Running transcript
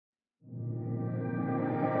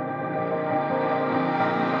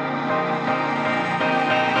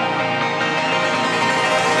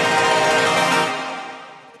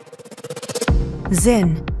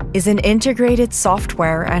XYN is an integrated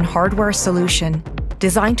software and hardware solution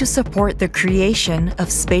designed to support the creation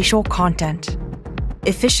of spatial content,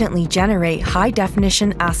 efficiently generate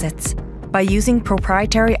high-definition assets by using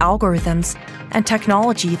proprietary algorithms and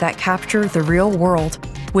technology that capture the real world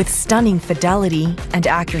with stunning fidelity and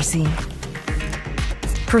accuracy.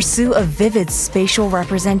 Pursue a vivid spatial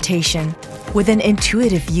representation with an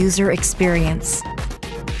intuitive user experience.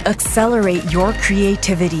 Accelerate your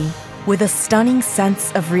creativity with a stunning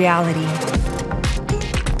sense of reality.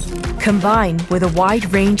 Combine with a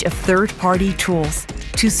wide range of third-party tools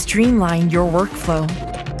to streamline your workflow.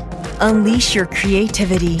 Unleash your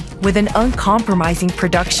creativity with an uncompromising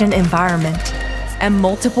production environment and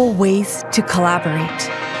multiple ways to collaborate.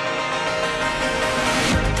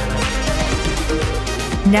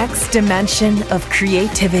 Next dimension of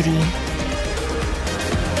creativity.